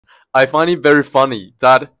I find it very funny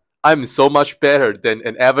that I'm so much better than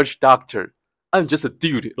an average doctor. I'm just a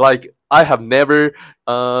dude. Like, I have never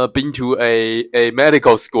been to a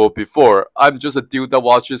medical school before. I'm just a dude that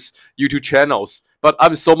watches YouTube channels. But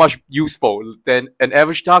I'm so much useful than an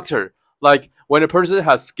average doctor. Like, when a person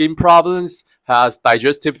has skin problems, has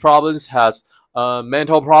digestive problems, has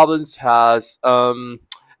mental problems, has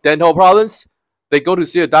dental problems, they go to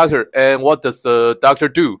see a doctor. And what does the doctor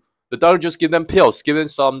do? The doctor just give them pills, give them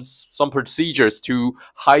some procedures to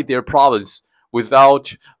hide their problems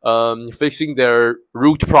without fixing their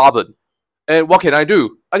root problem. And what can I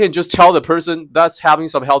do? I can just tell the person that's having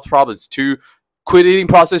some health problems to quit eating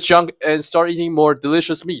processed junk and start eating more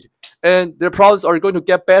delicious meat. And their problems are going to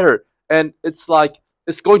get better. And it's like,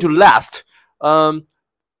 it's going to last.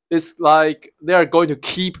 It's like they are going to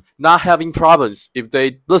keep not having problems if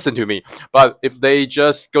they listen to me. But if they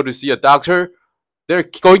just go to see a doctor, they're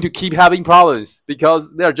going to keep having problems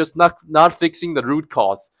because they're just not fixing the root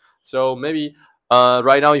cause. So maybe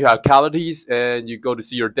right now you have cavities and you go to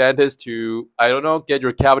see your dentist to, I don't know, get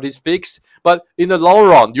your cavities fixed. But in the long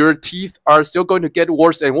run, your teeth are still going to get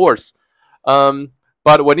worse and worse.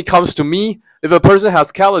 But when it comes to me, if a person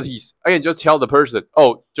has cavities, I can just tell the person,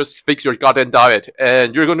 oh, just fix your goddamn diet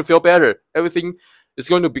and you're going to feel better. Everything is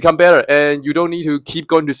going to become better and you don't need to keep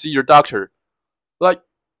going to see your doctor. Like,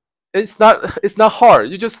 it's not hard.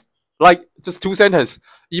 You just, like, just 2 sentences.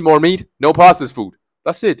 Eat more meat, no processed food.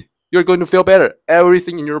 That's it. You're going to feel better.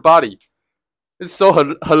 Everything in your body. It's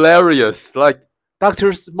so hilarious. Like,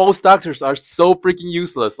 most doctors are so freaking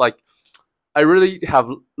useless. Like, I really have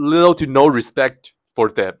little to no respect for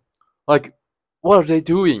them. Like, what are they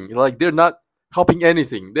doing? Like, they're not helping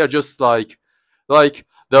anything. They're just like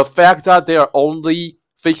the fact that they are only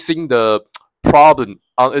fixing the problem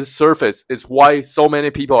on its surface is why so many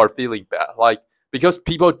people are feeling bad. Like, because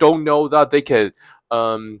people don't know that they can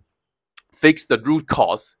fix the root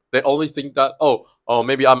cause. They only think that, oh,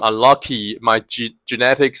 maybe I'm unlucky. My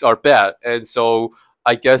genetics are bad, and so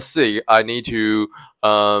I get sick. I need to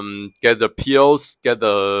get the pills, get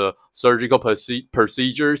the surgical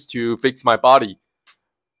procedures to fix my body.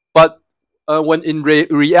 But when in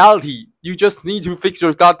reality, you just need to fix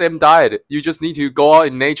your goddamn diet. You just need to go out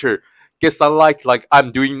in nature, get sunlight like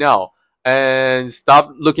I'm doing now, and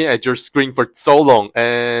stop looking at your screen for so long,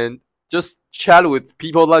 and just chat with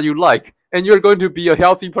people that you like. And you're going to be a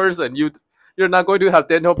healthy person. You're not going to have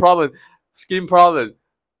dental problem, skin problem,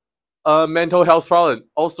 mental health problem,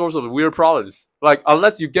 all sorts of weird problems. Like,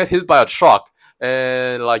 unless you get hit by a truck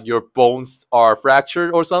and like your bones are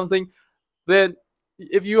fractured or something, then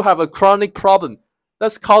if you have a chronic problem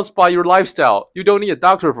that's caused by your lifestyle, you don't need a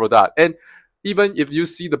doctor for that. And even if you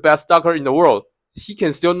see the best doctor in the world, he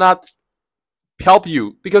can still not help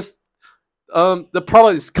you because the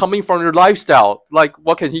problem is coming from your lifestyle. Like,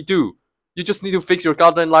 what can he do? You just need to fix your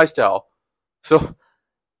goddamn lifestyle. So,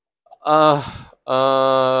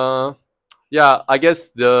 yeah, I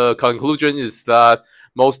guess the conclusion is that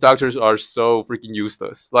most doctors are so freaking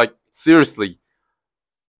useless. Like, seriously,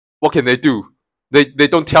 what can they do? They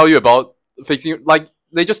don't tell you about fixing. Like,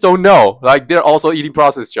 they just don't know. Like, they're also eating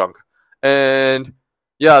processed junk, and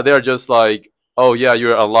yeah, they're just like, oh yeah,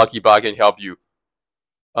 you're unlucky, but I can help you.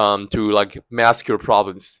 To like mask your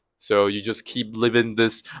problems. So you just keep living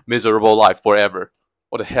this miserable life forever.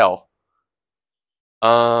 What the hell?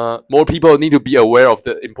 More people need to be aware of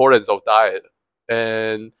the importance of diet,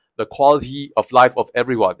 and the quality of life of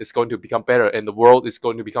everyone is going to become better, and the world is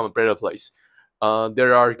going to become a better place.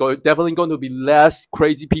 There are definitely going to be less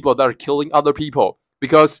crazy people that are killing other people,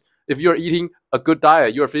 because if you're eating a good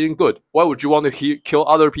diet, you're feeling good. Why would you want to kill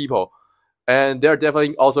other people? And there are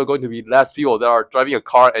definitely also going to be less people that are driving a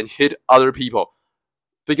car and hit other people,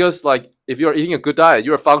 because like if you're eating a good diet,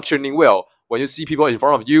 you're functioning well. When you see people in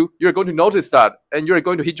front of you, you're going to notice that, and you're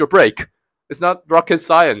going to hit your brake. It's not rocket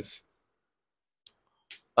science.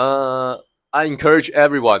 I encourage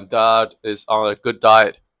everyone that is on a good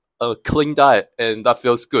diet, a clean diet, and that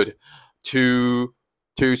feels good, to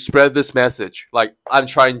spread this message. Like, I'm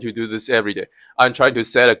trying to do this every day. I'm trying to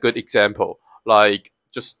set a good example. Like,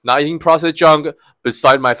 just not eating processed junk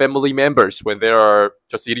beside my family members when they are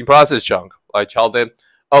just eating processed junk. I tell them,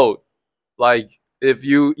 oh, like, if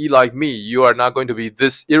you eat like me, you are not going to be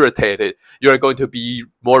this irritated. You are going to be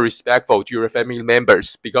more respectful to your family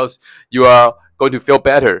members because you are going to feel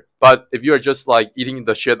better. But if you are just like eating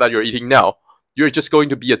the shit that you're eating now, you're just going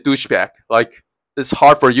to be a douchebag. Like, it's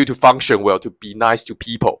hard for you to function well, to be nice to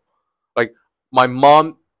people. Like, my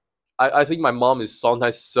mom, I think my mom is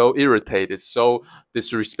sometimes so irritated, so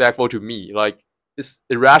disrespectful to me. Like, it's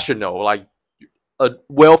irrational. Like, a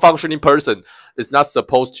well-functioning person is not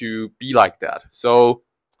supposed to be like that. So,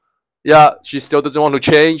 Yeah, she still doesn't want to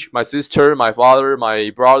change. My sister, my father,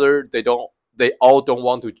 my brother, they all don't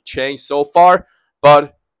want to change so far.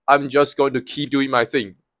 But I'm just going to keep doing my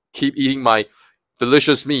thing, keep eating my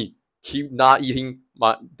delicious meat, keep not eating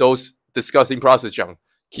my those disgusting processed junk,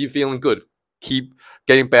 keep feeling good, keep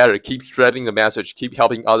getting better, keep spreading the message, keep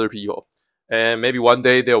helping other people, and maybe one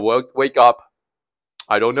day they'll wake up.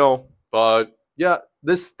 I don't know, but yeah,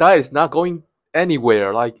 this diet is not going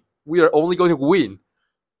anywhere. Like we are only going to win.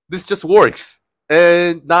 This just works,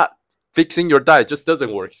 and not fixing your diet just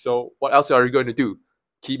doesn't work. So what else are you going to do?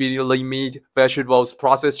 Keep eating lean meat, vegetables,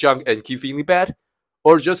 processed junk, and keep feeling bad,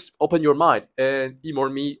 or just open your mind and eat more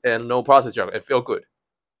meat and no processed junk and feel good.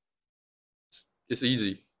 It's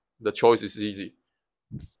easy. The choice is easy.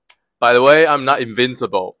 By the way, I'm not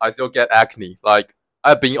invincible. I still get acne. Like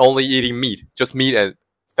I've been only eating meat, just meat and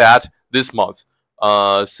fat this month,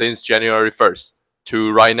 since January 1st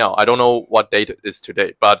to right now. I don't know what date it is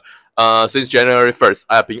today, but since January 1st,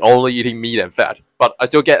 I've been only eating meat and fat. But I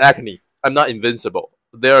still get acne. I'm not invincible.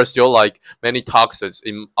 There are still like many toxins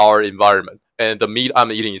in our environment, and the meat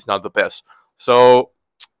I'm eating is not the best. So,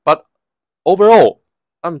 but overall,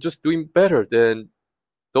 I'm just doing better than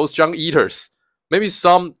those junk eaters. Maybe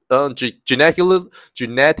some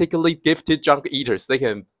genetically gifted junk eaters, they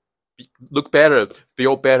can look better,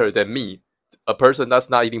 feel better than me, a person that's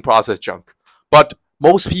not eating processed junk. But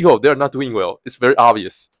most people, they're not doing well. It's very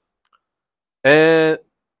obvious. And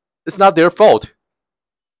it's not their fault.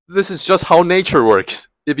 This is just how nature works.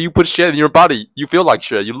 If you put shit in your body, you feel like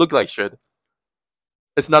shit, you look like shit.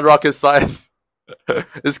 It's not rocket science.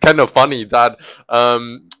 It's kind of funny that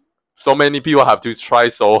so many people have to try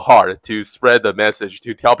so hard to spread the message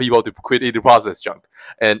to tell people to quit eating processed junk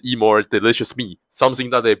and eat more delicious meat, something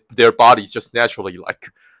that their bodies just naturally like.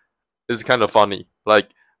 It's kind of funny.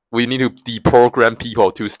 Like we need to deprogram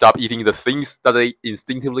people to stop eating the things that they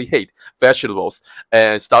instinctively hate, vegetables,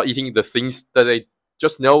 and stop eating the things that they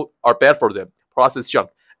just know are bad for them, processed junk,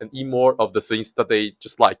 and eat more of the things that they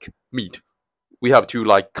just like, meat. We have to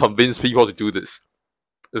like convince people to do this.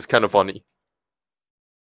 It's kind of funny.